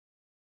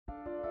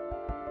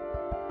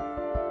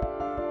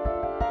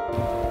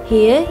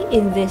Here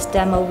in this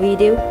demo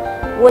video,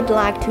 would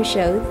like to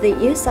show the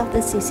use of the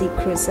CC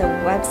Cruiser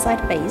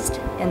website-based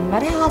and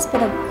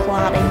multi-hospital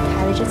cloud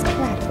intelligence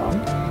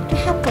platform to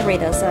help the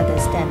readers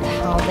understand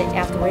how the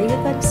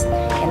algorithms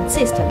and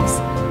systems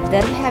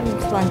that have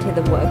implemented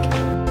the work.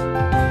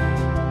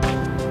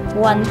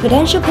 When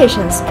potential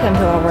patients come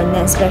to our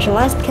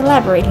non-specialized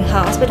collaborating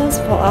hospitals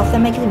for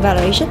ophthalmic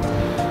evaluation,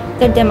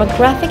 their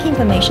demographic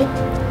information,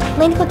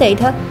 clinical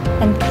data,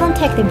 and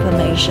contact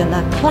information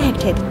are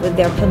collected with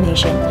their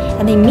permission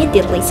and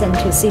immediately sent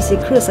to CC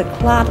Cruiser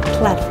Cloud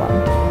platform.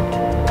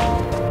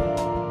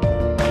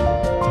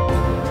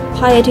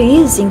 Prior to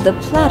using the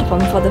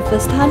platform for the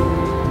first time,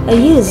 a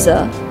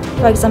user,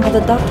 for example the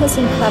doctors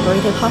in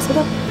collaborative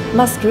hospital,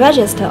 must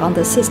register on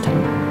the system.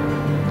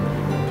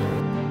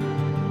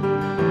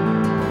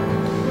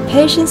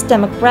 Patient's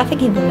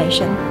demographic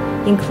information,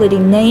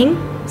 including name,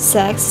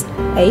 sex,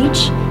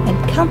 age, and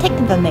contact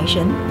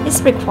information,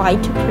 is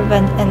required to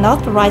prevent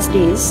unauthorized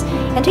use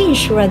and to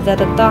ensure that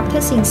the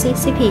doctors in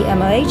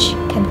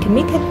CCP-MOH can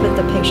communicate with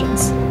the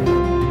patients.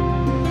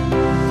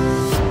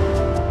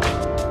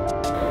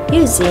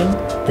 Using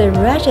the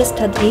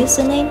registered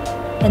username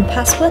and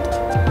password,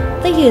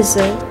 the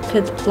user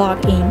could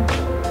log in.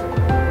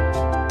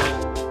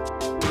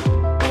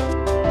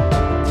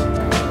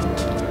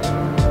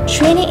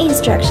 Training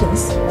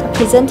instructions are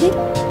presented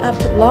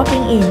after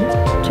logging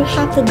in to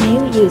help the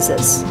new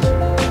users.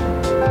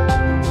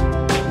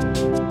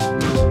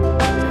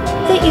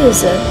 The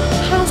user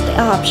has the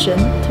option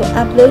to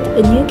upload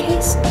a new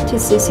case to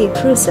CC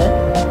Cruiser.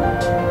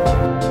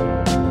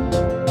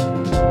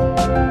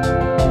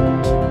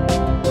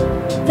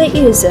 The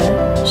user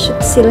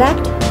should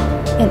select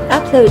and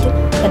upload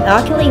an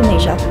ocular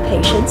image of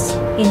patients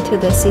into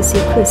the CC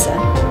Cruiser.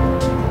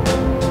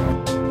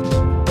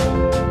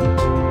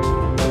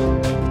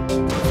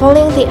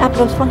 Following the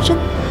upload function,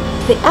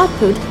 the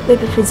output will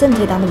be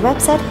presented on the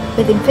website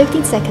within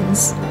 15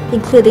 seconds,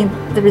 including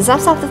the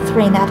results of the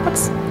 3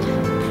 networks: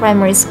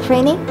 primary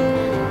screening,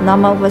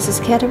 normal versus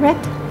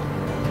cataract,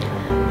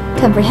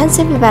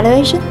 comprehensive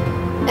evaluation,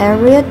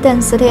 area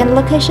density and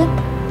location,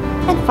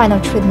 and final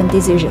treatment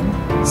decision,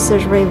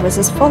 surgery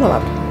versus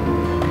follow-up.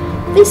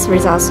 These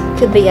results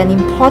could be an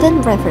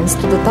important reference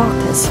to the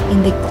doctors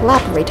in the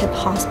collaborative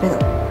hospital.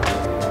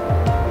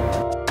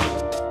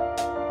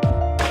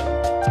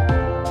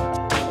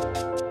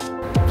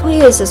 For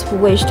users who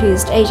wish to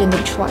use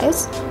agentic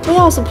trials, we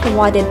also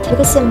provided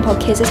 2 simple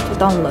cases for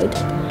download.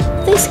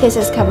 These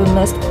cases cover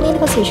most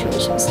clinical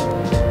situations: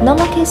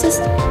 normal cases,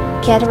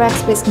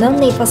 cataracts with no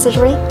need for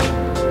surgery,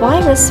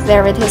 various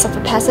varieties of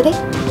opacity,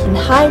 and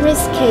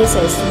high-risk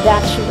cases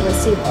that should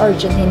receive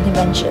urgent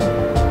intervention.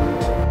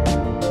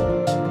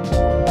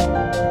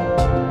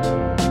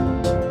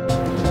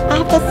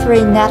 After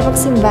 3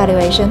 networks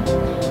evaluation,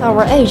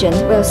 our agent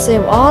will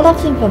save all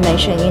of the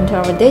information into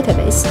our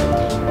database.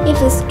 If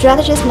the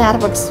strategist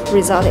network's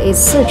result is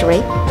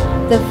surgery,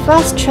 the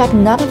fast-track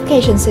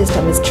notification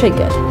system is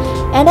triggered,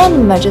 and an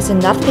emergency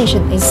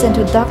notification is sent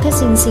to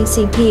doctors in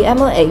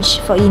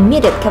CCP-MOH for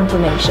immediate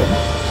confirmation.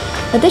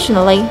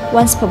 Additionally,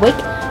 once per week,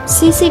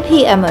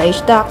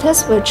 CCP-MOH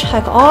doctors will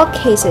check all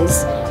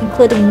cases,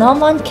 including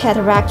normal and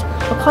cataract,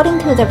 according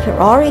to their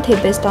priority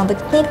based on the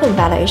clinical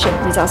evaluation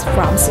results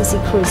from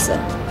CC Cruiser.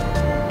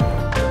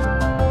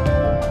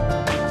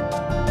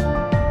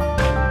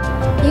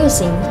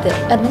 Using the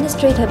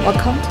administrative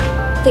account,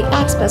 the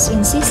experts in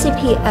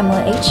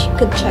CCP-MOH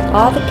could check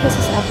all the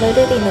cases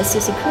uploaded in the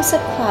CC Cruiser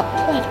Cloud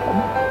platform.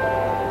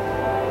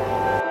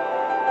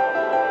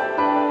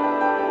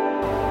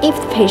 If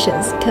the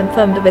patients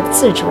confirmed with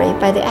surgery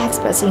by the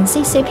experts in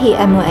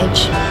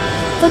CCP-MOH,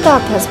 the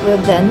doctors will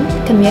then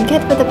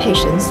communicate with the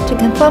patients to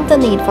confirm the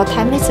need for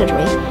timely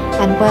surgery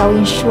and will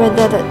ensure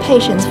that the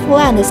patients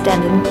fully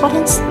understand the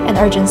importance and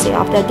urgency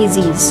of their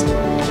disease.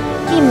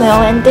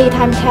 Email and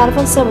daytime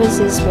telephone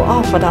services were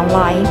offered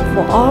online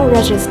for all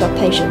registered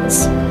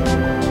patients.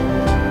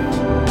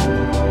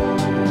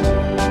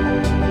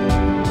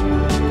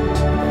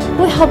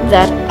 We hope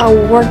that our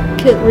work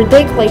could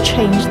radically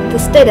change the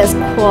status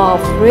quo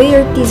of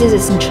rare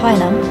diseases in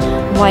China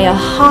via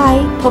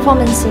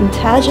high-performance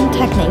intelligent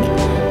technique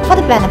for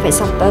the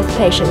benefits of both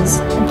patients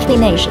and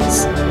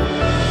clinicians.